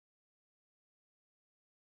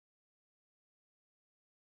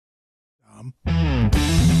com.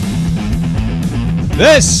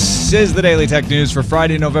 This is the Daily Tech News for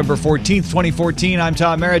Friday, November 14th, 2014. I'm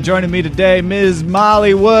Tom Merritt. Joining me today, Ms.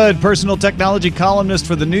 Molly Wood, personal technology columnist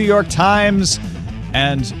for the New York Times,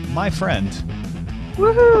 and my friend.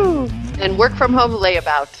 Woohoo! And work from home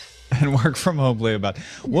layabout.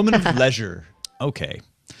 Woman of leisure. Okay.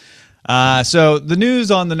 So the news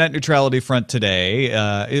on the net neutrality front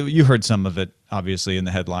today, you heard some of it, obviously, in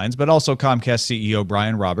the headlines, but also Comcast CEO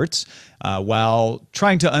Brian Roberts, while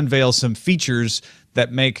trying to unveil some features that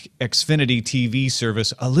make Xfinity TV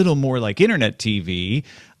service a little more like internet TV,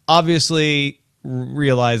 obviously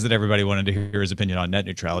realized that everybody wanted to hear his opinion on net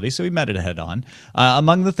neutrality, so he met it head on.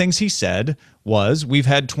 Among the things he said was, we've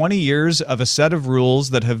had 20 years of a set of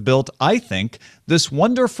rules that have built, I think, this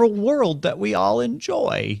wonderful world that we all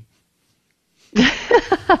enjoy.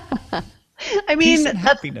 I mean,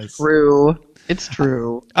 that's true. It's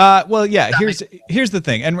true. Well, yeah, here's the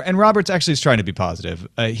thing. And Roberts actually is trying to be positive.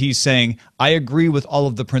 He's saying, I agree with all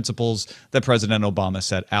of the principles that President Obama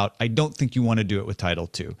set out. I don't think you want to do it with Title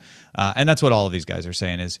II. And that's what all of these guys are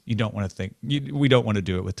saying is we don't want to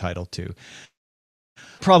do it with Title II.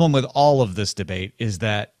 Problem with all of this debate is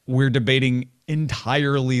that we're debating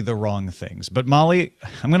entirely the wrong things. But Molly,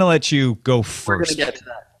 I'm going to let you go first. We're going to get to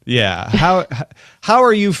that. Yeah. How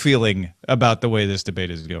are you feeling about the way this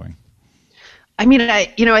debate is going? I mean, I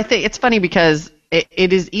think it's funny because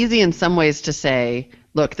it is easy in some ways to say,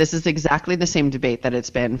 look, this is exactly the same debate that it's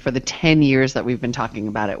been for the 10 years that we've been talking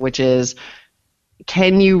about it, which is,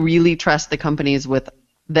 can you really trust the companies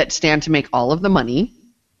that stand to make all of the money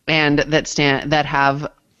and that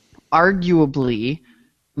have arguably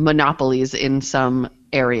monopolies in some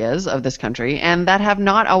areas of this country and that have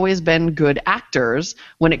not always been good actors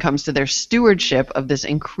when it comes to their stewardship of this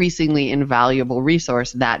increasingly invaluable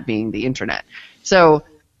resource, that being the internet. So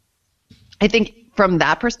I think from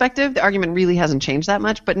that perspective, the argument really hasn't changed that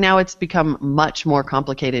much, but now it's become much more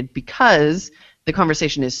complicated because the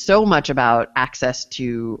conversation is so much about access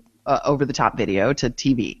to over-the-top video, to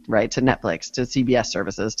TV, right, to Netflix, to CBS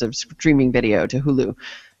services, to streaming video, to Hulu.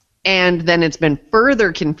 And then it's been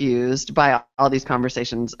further confused by all these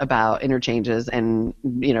conversations about interchanges and,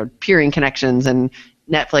 peering connections and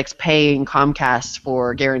Netflix paying Comcast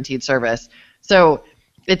for guaranteed service. So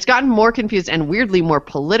it's gotten more confused and weirdly more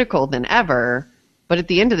political than ever. But at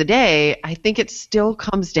the end of the day, I think it still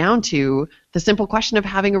comes down to the simple question of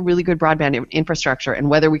having a really good broadband infrastructure and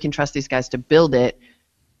whether we can trust these guys to build it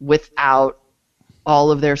without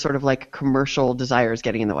all of their sort of like commercial desires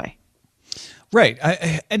getting in the way. Right.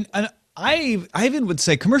 I even would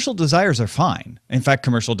say commercial desires are fine. In fact,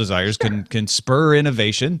 commercial desires can spur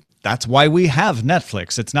innovation. That's why we have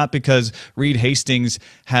Netflix. It's not because Reed Hastings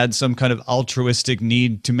had some kind of altruistic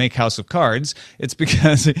need to make House of Cards. It's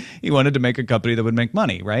because he wanted to make a company that would make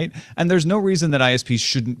money, right? And there's no reason that ISPs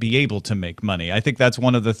shouldn't be able to make money. I think that's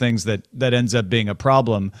one of the things that ends up being a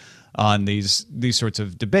problem on these sorts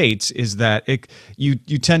of debates is that you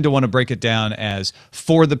tend to want to break it down as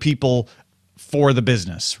for the people, for the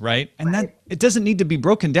business, right? And that it doesn't need to be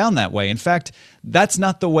broken down that way. In fact, that's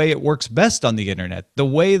not the way it works best on the internet. The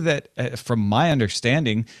way that, from my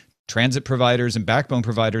understanding, transit providers and backbone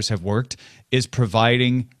providers have worked is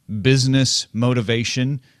providing business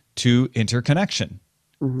motivation to interconnection.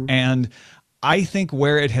 Mm-hmm. And I think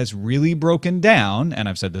where it has really broken down, and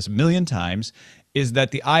I've said this a million times, is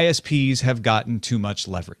that the ISPs have gotten too much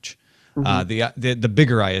leverage. Mm-hmm. The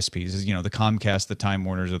bigger ISPs, the Comcast, the Time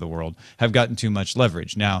Warners of the world, have gotten too much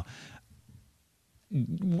leverage. Now,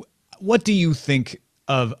 what do you think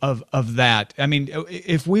of that? I mean,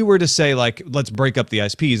 if we were to say, like, let's break up the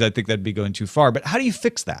ISPs, I think that'd be going too far. But how do you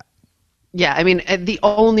fix that? Yeah, I mean, the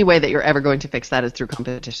only way that you're ever going to fix that is through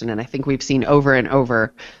competition. And I think we've seen over and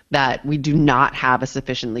over that we do not have a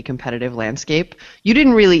sufficiently competitive landscape. You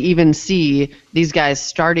didn't really even see these guys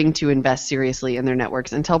starting to invest seriously in their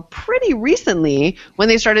networks until pretty recently when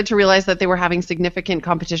they started to realize that they were having significant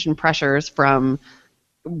competition pressures from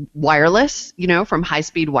wireless, from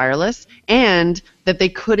high-speed wireless, and that they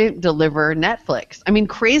couldn't deliver Netflix. I mean,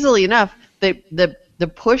 crazily enough, the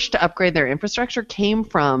push to upgrade their infrastructure came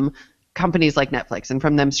from companies like Netflix and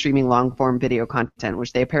from them streaming long-form video content,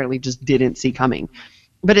 which they apparently just didn't see coming.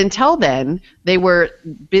 But until then, they were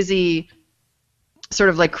busy sort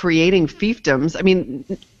of like creating fiefdoms. I mean,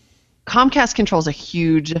 Comcast controls a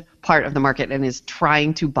huge part of the market and is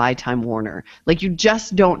trying to buy Time Warner. Like, you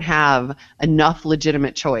just don't have enough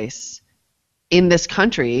legitimate choice in this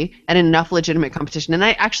country and enough legitimate competition. And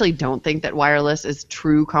I actually don't think that wireless is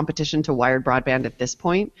true competition to wired broadband at this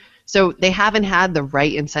point. So they haven't had the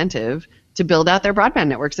right incentive to build out their broadband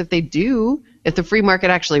networks. If they do, if the free market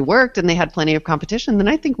actually worked and they had plenty of competition, then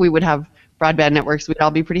I think we would have broadband networks we'd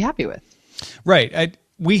all be pretty happy with. Right.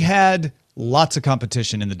 We had lots of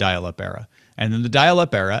competition in the dial-up era. And in the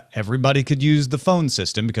dial-up era, everybody could use the phone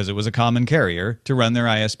system because it was a common carrier to run their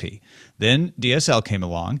ISP. Then DSL came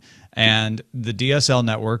along, and the DSL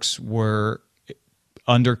networks were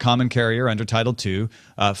under common carrier, under Title II,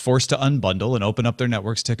 forced to unbundle and open up their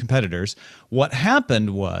networks to competitors. What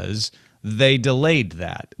happened was they delayed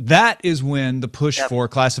that. That is when the push for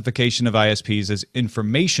classification of ISPs as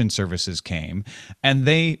information services came, and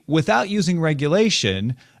they, without using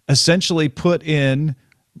regulation, essentially put in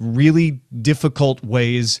really difficult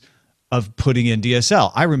ways of putting in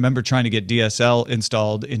DSL. I remember trying to get DSL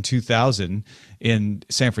installed in 2000 in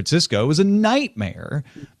San Francisco. It was a nightmare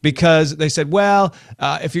because they said, well,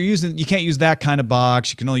 if you're using, you can't use that kind of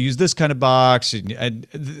box. You can only use this kind of box. And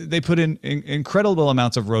they put in incredible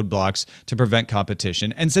amounts of roadblocks to prevent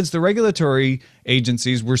competition. And since the regulatory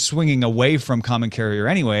agencies were swinging away from common carrier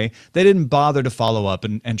anyway, they didn't bother to follow up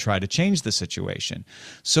and try to change the situation.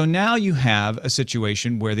 So now you have a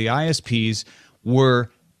situation where the ISPs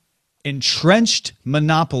were entrenched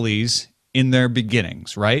monopolies in their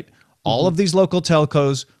beginnings, right? All of these local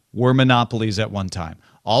telcos were monopolies at one time.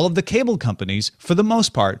 All of the cable companies, for the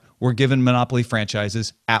most part, were given monopoly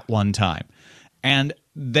franchises at one time. And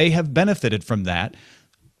they have benefited from that.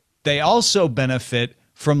 They also benefit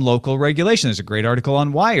from local regulation. There's a great article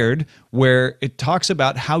on Wired where it talks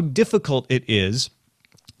about how difficult it is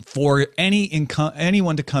for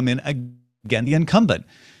anyone to come in against the incumbent.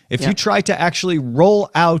 If you try to actually roll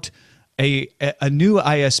out a new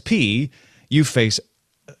ISP, you face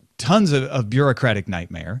tons of bureaucratic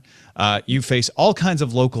nightmare. You face all kinds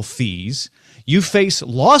of local fees. You face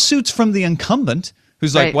lawsuits from the incumbent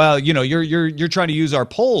who's like, well, you know, you're trying to use our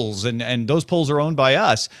polls and those polls are owned by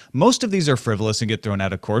us. Most of these are frivolous and get thrown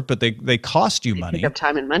out of court, but they cost you money. Take up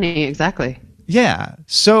time and money, exactly. Yeah.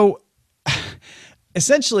 So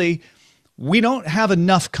essentially, we don't have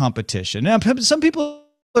enough competition. Now, some people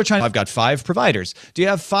are trying, I've got 5 providers. Do you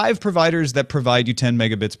have 5 providers that provide you 10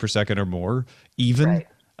 megabits per second or more even?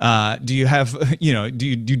 Right. Do you have,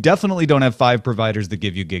 you definitely don't have 5 providers that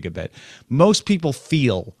give you gigabit. Most people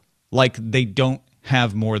feel like they don't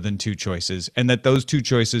have more than 2 choices and that those 2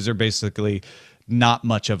 choices are basically not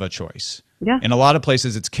much of a choice. Yeah. In a lot of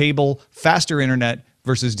places, it's cable, faster internet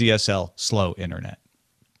versus DSL, slow internet.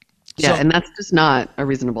 Yeah, and that's just not a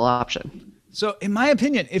reasonable option. So in my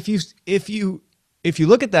opinion, if you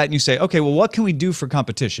look at that and you say, okay, well, what can we do for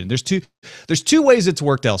competition? There's two ways it's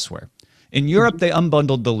worked elsewhere. In Europe, they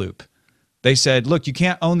unbundled the loop. They said, look, you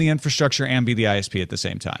can't own the infrastructure and be the ISP at the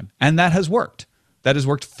same time. And that has worked. That has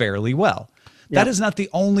worked fairly well. Yep. That is not the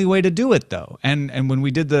only way to do it, though. And when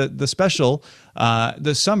we did the special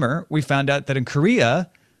this summer, we found out that in Korea,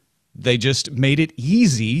 they just made it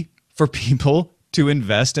easy for people to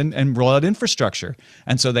invest and roll out infrastructure.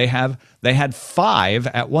 And so they had 5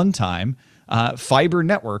 at one time fiber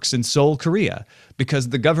networks in Seoul, Korea, because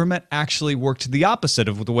the government actually worked the opposite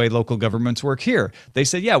of the way local governments work here. They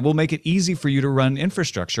said, yeah, we'll make it easy for you to run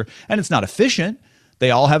infrastructure. And it's not efficient.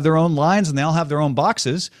 They all have their own lines and they all have their own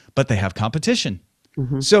boxes, but they have competition.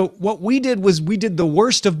 So what we did was we did the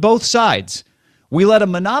worst of both sides. We let a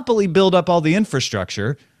monopoly build up all the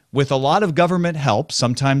infrastructure with a lot of government help,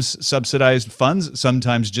 sometimes subsidized funds,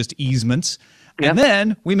 sometimes just easements. And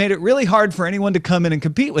then we made it really hard for anyone to come in and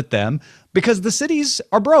compete with them because the cities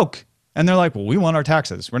are broke. And they're like, well, we want our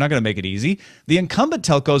taxes. We're not going to make it easy. The incumbent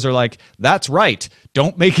telcos are like, that's right.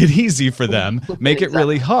 Don't make it easy for them. Make it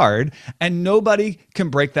really hard. And nobody can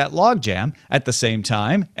break that logjam. At the same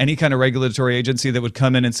time, any kind of regulatory agency that would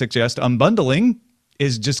come in and suggest unbundling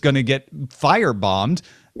is just going to get firebombed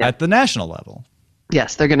at the national level.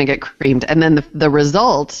 Yes, they're going to get creamed. And then the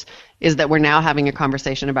result is that we're now having a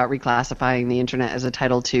conversation about reclassifying the internet as a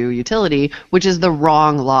Title II utility, which is the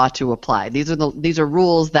wrong law to apply. These are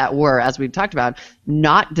rules that were, as we've talked about,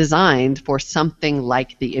 not designed for something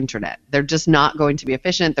like the internet. They're just not going to be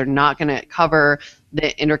efficient. They're not going to cover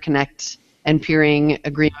the interconnect and peering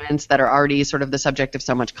agreements that are already sort of the subject of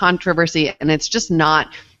so much controversy. And it's just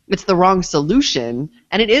not, it's the wrong solution.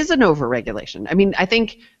 And it is an overregulation. I mean, I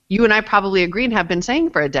think you and I probably agree and have been saying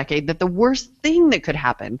for a decade that the worst thing that could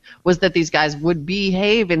happen was that these guys would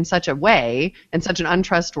behave in such a way, in such an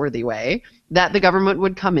untrustworthy way, that the government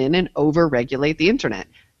would come in and overregulate the internet.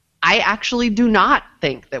 I actually do not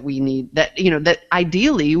think that we need that, that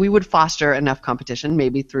ideally we would foster enough competition,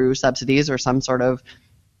 maybe through subsidies or some sort of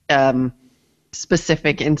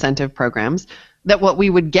specific incentive programs, that what we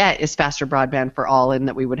would get is faster broadband for all and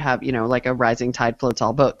that we would have, like a rising tide floats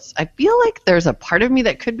all boats. I feel like there's a part of me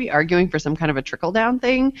that could be arguing for some kind of a trickle-down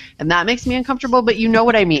thing, and that makes me uncomfortable, but you know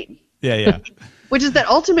what I mean. Yeah, yeah. Which is that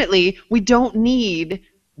ultimately we don't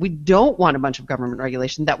want a bunch of government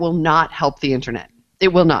regulation that will not help the internet. It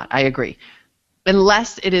will not, I agree.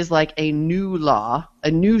 Unless it is like a new law, a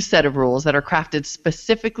new set of rules that are crafted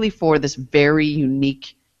specifically for this very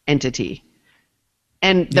unique entity.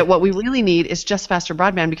 And that what we really need is just faster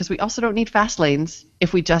broadband, because we also don't need fast lanes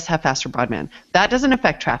if we just have faster broadband. That doesn't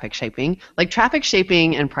affect traffic shaping. Like traffic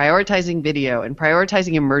shaping and prioritizing video and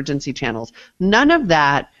prioritizing emergency channels, none of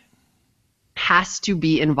that has to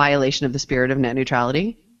be in violation of the spirit of net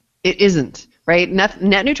neutrality. It isn't, right? Net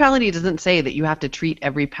neutrality doesn't say that you have to treat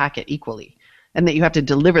every packet equally and that you have to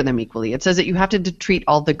deliver them equally. It says that you have to treat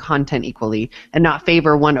all the content equally and not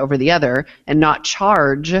favor one over the other and not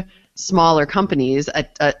charge smaller companies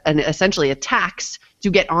essentially a tax to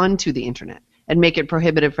get onto the internet and make it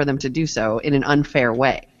prohibitive for them to do so in an unfair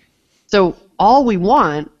way. So all we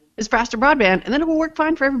want is faster broadband, and then it will work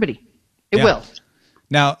fine for everybody. It will.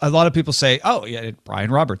 Now, a lot of people say, oh, yeah, Brian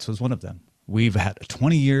Roberts was one of them. We've had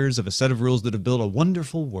 20 years of a set of rules that have built a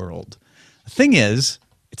wonderful world. The thing is,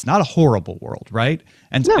 it's not a horrible world, right?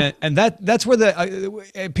 And No. and that's where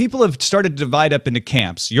the people have started to divide up into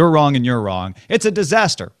camps. You're wrong and you're wrong. It's a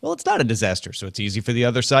disaster. Well, it's not a disaster, so it's easy for the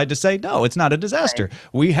other side to say, no, it's not a disaster.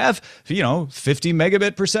 Right. We have, 50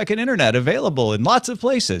 megabit per second internet available in lots of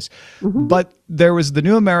places. Mm-hmm. But there was the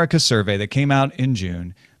New America survey that came out in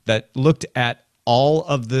June that looked at all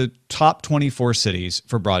of the top 24 cities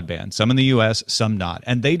for broadband, some in the U.S., some not.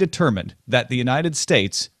 And they determined that the United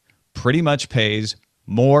States pretty much pays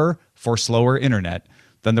more for slower internet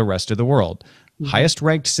than the rest of the world. Mm-hmm. Highest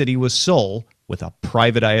ranked city was Seoul with a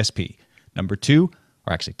private ISP. Number 2,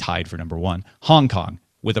 or actually tied for number 1, Hong Kong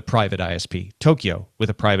with a private ISP. Tokyo with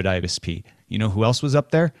a private ISP. You know who else was up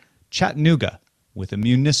there? Chattanooga with a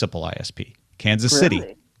municipal ISP. Kansas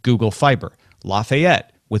City, Google Fiber.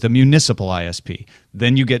 Lafayette with a municipal ISP.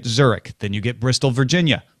 Then you get Zurich. Then you get Bristol,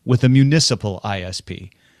 Virginia with a municipal ISP.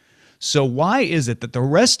 So why is it that the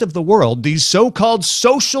rest of the world, these so-called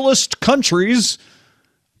socialist countries,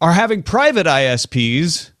 are having private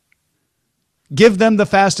ISPs give them the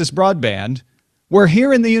fastest broadband, where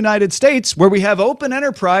here in the United States, where we have open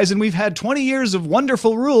enterprise and we've had 20 years of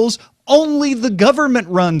wonderful rules, only the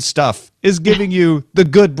government-run stuff is giving you the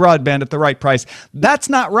good broadband at the right price? That's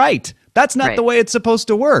not right. That's not the way it's supposed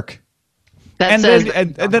to work. And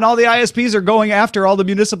then all the ISPs are going after all the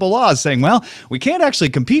municipal laws, saying, well, we can't actually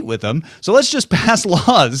compete with them, so let's just pass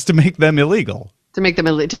laws to make them illegal. To make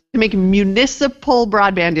municipal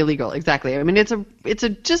broadband illegal. Exactly. I mean, it's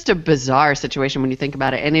just a bizarre situation when you think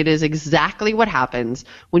about it, and it is exactly what happens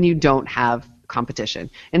when you don't have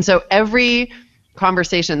competition. And so every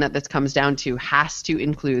conversation that this comes down to has to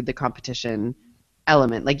include the competition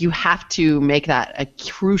element. Like, you have to make that a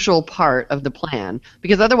crucial part of the plan,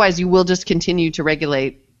 because otherwise you will just continue to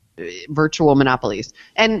regulate virtual monopolies.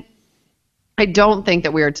 And I don't think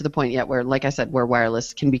that we are to the point yet where, like I said, where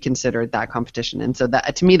wireless can be considered that competition. And so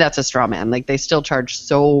that, to me, that's a straw man. Like, they still charge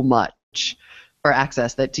so much for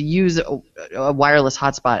access that to use a wireless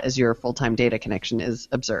hotspot as your full-time data connection is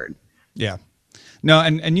absurd. Yeah. No,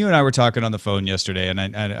 and you and I were talking on the phone yesterday, and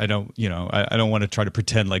I don't, I don't want to try to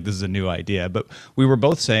pretend like this is a new idea, but we were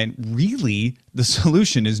both saying, really, the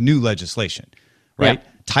solution is new legislation, right? Yeah.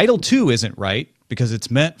 Title II isn't right because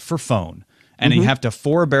it's meant for phone, and you have to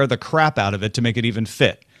forbear the crap out of it to make it even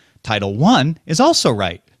fit. Title I is also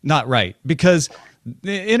not right, because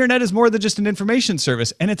the internet is more than just an information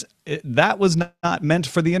service, and that was not meant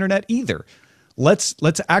for the internet either. Let's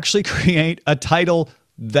actually create a title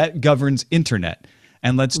that governs internet,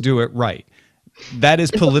 and let's do it right. That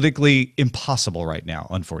is politically impossible right now,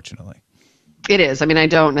 unfortunately. It is. I mean, I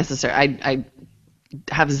don't necessarily, I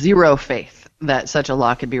have zero faith that such a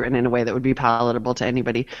law could be written in a way that would be palatable to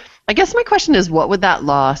anybody. I guess my question is, what would that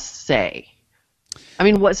law say? I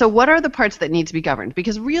mean, what are the parts that need to be governed?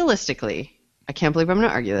 Because realistically, I can't believe I'm going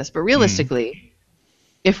to argue this, but realistically,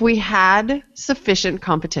 if we had sufficient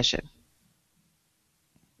competition,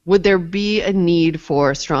 would there be a need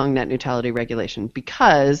for strong net neutrality regulation?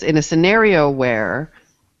 Because in a scenario where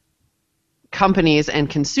companies and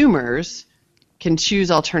consumers can choose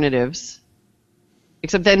alternatives,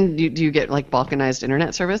 except then do you get like balkanized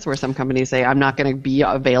internet service where some companies say, I'm not going to be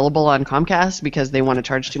available on Comcast because they want to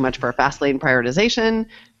charge too much for a fast lane prioritization?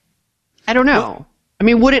 I don't know. Well, I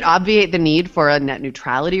mean, would it obviate the need for a net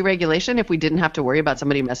neutrality regulation if we didn't have to worry about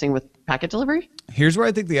somebody messing with packet delivery? Here's where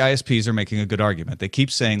I think the ISPs are making a good argument. They keep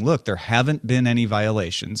saying, look, there haven't been any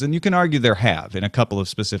violations. And you can argue there have in a couple of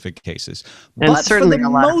specific cases. And but for the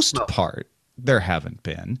most part, there haven't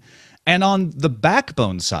been. And on the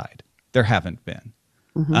backbone side, there haven't been.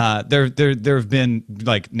 There have been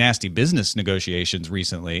like nasty business negotiations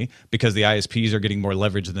recently because the ISPs are getting more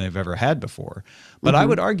leverage than they've ever had before. But I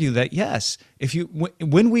would argue that yes, if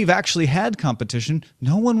when we've actually had competition,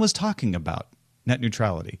 no one was talking about net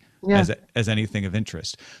neutrality as anything of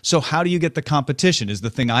interest. So how do you get the competition is the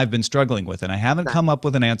thing I've been struggling with, and I haven't come up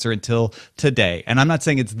with an answer until today. And I'm not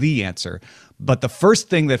saying it's the answer, but the first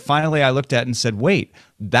thing that finally I looked at and said, wait,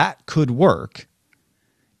 that could work,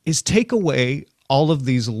 is take away all of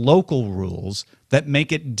these local rules that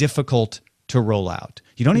make it difficult to roll out.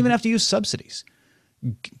 You don't even have to use subsidies.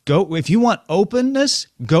 Go if you want openness,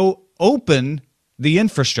 go open the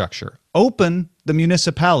infrastructure, open the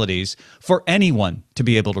municipalities for anyone to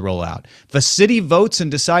be able to roll out. If a city votes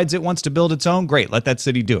and decides it wants to build its own, great, let that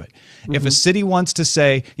city do it. If a city wants to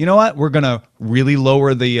say, you know what, we're going to really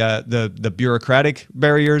lower the bureaucratic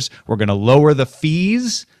barriers, we're going to lower the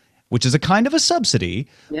fees, which is a kind of a subsidy,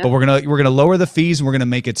 but we're gonna lower the fees and we're gonna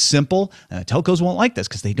make it simple. And the telcos won't like this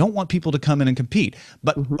because they don't want people to come in and compete.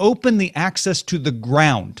 But open the access to the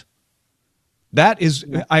ground. That is,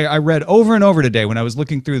 I read over and over today when I was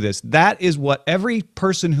looking through this, that is what every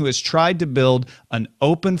person who has tried to build an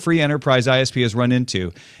open free enterprise ISP has run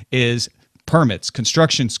into is permits,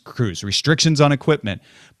 construction crews, restrictions on equipment,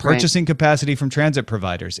 purchasing capacity from transit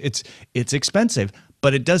providers. It's expensive,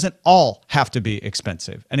 but it doesn't all have to be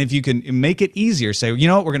expensive. And if you can make it easier, say, you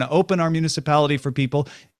know what, we're going to open our municipality for people.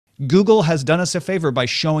 Google has done us a favor by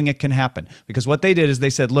showing it can happen, because what they did is they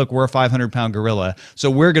said, look, we're a 500-pound gorilla, so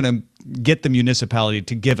we're going to get the municipality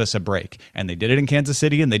to give us a break. And they did it in Kansas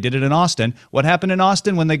City and they did it in Austin. What happened in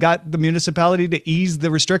Austin when they got the municipality to ease the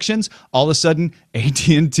restrictions? All of a sudden,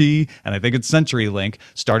 AT&T, and I think it's CenturyLink,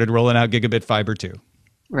 started rolling out gigabit fiber too.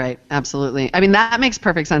 Right, absolutely. I mean, that makes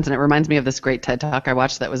perfect sense, and it reminds me of this great TED Talk I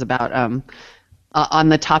watched that was about on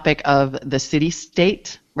the topic of the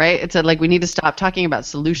city-state, right? It said, like, we need to stop talking about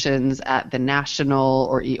solutions at the national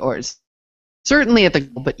or certainly at the,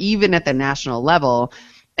 but even at the national level,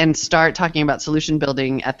 and start talking about solution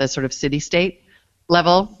building at the sort of city-state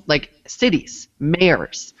level. Like, cities,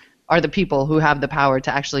 mayors are the people who have the power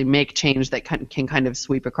to actually make change that can kind of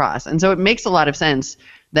sweep across. And so it makes a lot of sense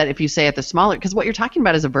that if you say at the smaller, because what you're talking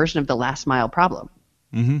about is a version of the last mile problem.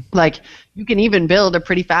 Like, you can even build a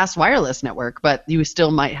pretty fast wireless network, but you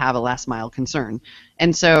still might have a last mile concern.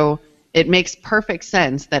 And so it makes perfect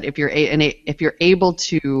sense that if you're able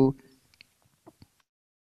to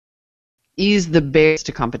ease the barriers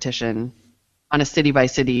to competition on a city by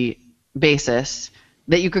city basis,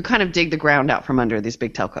 that you could kind of dig the ground out from under these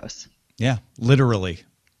big telcos. Yeah, literally.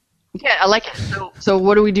 Yeah, I like it. So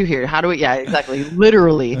what do we do here? How do we, yeah, exactly,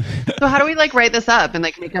 literally. So how do we, like, write this up and,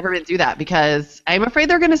 like, make government do that? Because I'm afraid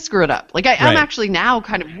they're going to screw it up. Like, I'm actually now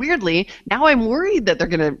kind of weirdly, now I'm worried that they're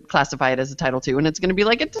going to classify it as a Title II, and it's going to be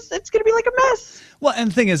like, it's going to be like a mess. Well, and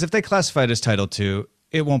the thing is, if they classify it as Title II,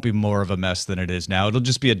 it won't be more of a mess than it is now. It'll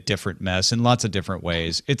just be a different mess in lots of different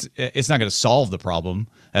ways. It's not going to solve the problem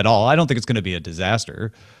at all. I don't think it's going to be a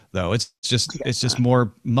disaster, though. It's just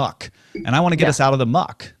more muck, and I want to get us out of the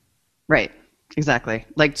muck. Right, exactly.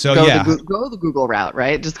 Like, so, go the Google route,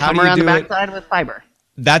 right? Just come around the backside with fiber.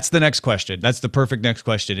 That's the next question. That's the perfect next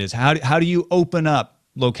question is how do you open up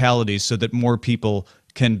localities so that more people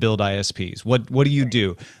can build ISPs? What do you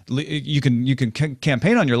do? You can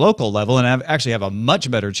campaign on your local level and actually have a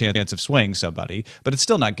much better chance of swaying somebody, but it's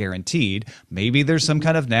still not guaranteed. Maybe there's some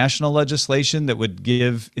kind of national legislation that would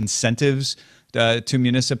give incentives to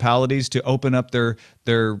municipalities to open up their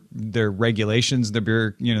regulations,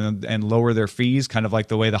 and lower their fees, kind of like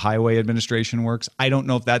the way the Highway Administration works. I don't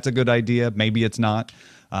know if that's a good idea. Maybe it's not.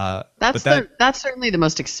 That's certainly the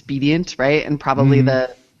most expedient, right? And probably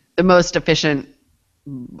the most efficient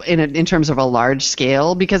in terms of a large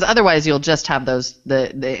scale, because otherwise you'll just have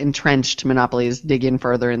the entrenched monopolies dig in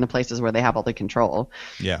further in the places where they have all the control.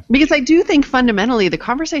 Yeah. Because I do think fundamentally the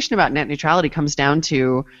conversation about net neutrality comes down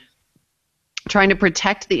to trying to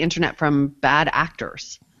protect the internet from bad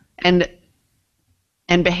actors and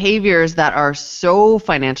behaviors that are so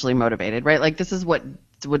financially motivated, right? Like, this is what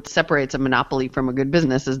separates a monopoly from a good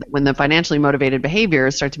business, is that when the financially motivated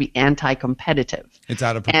behaviors start to be anti-competitive. It's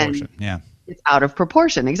out of proportion. It's out of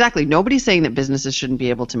proportion. Exactly. Nobody's saying that businesses shouldn't be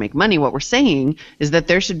able to make money. What we're saying is that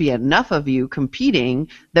there should be enough of you competing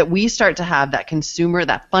that we start to have that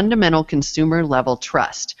fundamental consumer level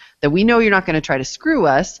trust, that we know you're not going to try to screw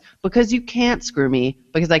us because you can't screw me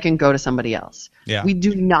because I can go to somebody else. Yeah. We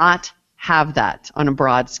do not have that on a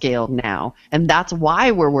broad scale now. And that's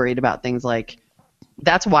why we're worried about things like,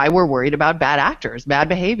 that's why we're worried about bad actors, bad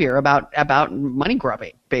behavior, about money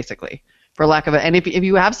grubbing, basically. For lack of and if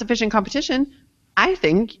you have sufficient competition, I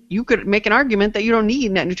think you could make an argument that you don't need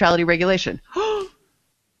net neutrality regulation.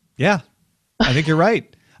 Yeah, I think you're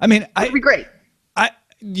right. I mean, That'd be great.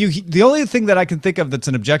 The only thing that I can think of that's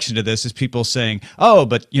an objection to this is people saying, "Oh,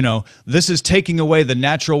 but this is taking away the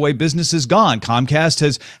natural way business has gone.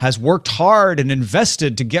 Comcast has worked hard and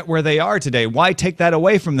invested to get where they are today. Why take that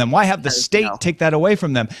away from them? Why have the state take that away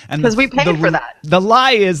from them?" And because we paid for that. The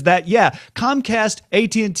lie is that Comcast,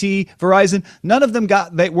 AT&T, Verizon, none of them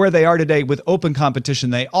got where they are today with open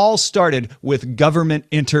competition. They all started with government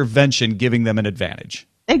intervention giving them an advantage.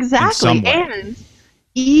 Exactly, and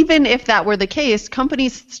even if that were the case,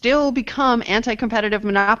 companies still become anti-competitive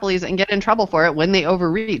monopolies and get in trouble for it when they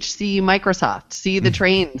overreach. See Microsoft, see the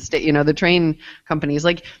the train companies.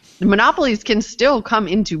 Like, the monopolies can still come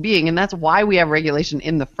into being, and that's why we have regulation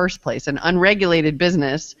in the first place. An unregulated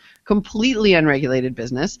business, completely unregulated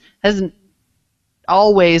business, has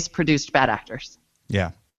always produced bad actors.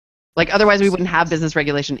 Yeah. Like, otherwise we wouldn't have business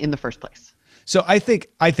regulation in the first place. So I think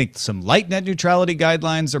some light net neutrality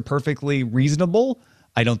guidelines are perfectly reasonable.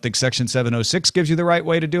 I don't think Section 706 gives you the right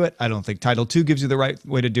way to do it. I don't think Title II gives you the right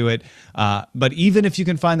way to do it. But even if you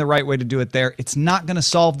can find the right way to do it there, it's not going to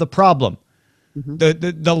solve the problem. Mm-hmm.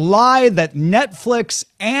 The lie that Netflix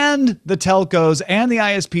and the telcos and the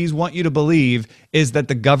ISPs want you to believe is that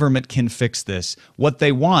the government can fix this. What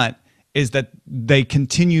they want is that they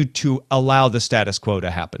continue to allow the status quo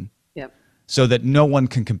to happen. Yep. So that no one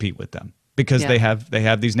can compete with them because they have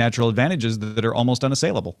these natural advantages that are almost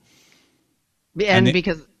unassailable. And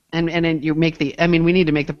you make we need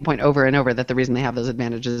to make the point over and over that the reason they have those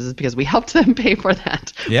advantages is because we helped them pay for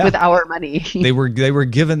that with our money. They were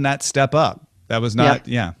given that step up. That was not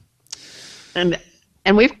And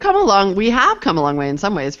we have come a long way in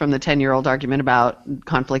some ways from the 10-year-old argument about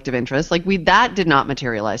conflict of interest. Like, that did not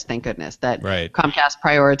materialize, thank goodness, that Comcast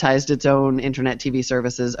prioritized its own internet TV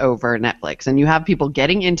services over Netflix. And you have people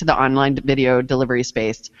getting into the online video delivery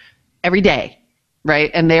space every day.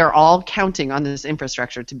 Right, and they are all counting on this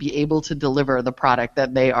infrastructure to be able to deliver the product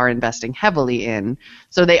that they are investing heavily in.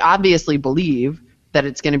 So they obviously believe that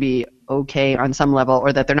it's going to be okay on some level,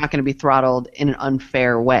 or that they're not going to be throttled in an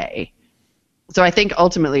unfair way. So I think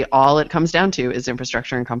ultimately all it comes down to is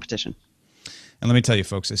infrastructure and competition. And let me tell you,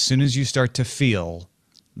 folks, as soon as you start to feel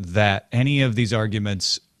that any of these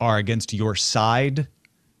arguments are against your side,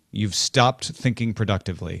 you've stopped thinking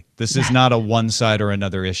productively. This is not a one side or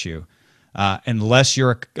another issue. Unless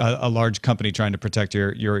you're a large company trying to protect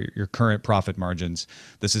your current profit margins.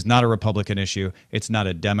 This is not a Republican issue. It's not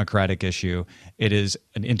a Democratic issue. It is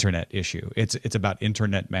an internet issue. It's about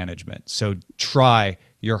internet management. So try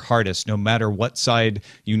your hardest, no matter what side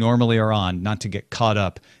you normally are on, not to get caught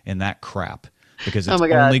up in that crap, because it's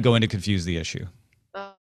only going to confuse the issue.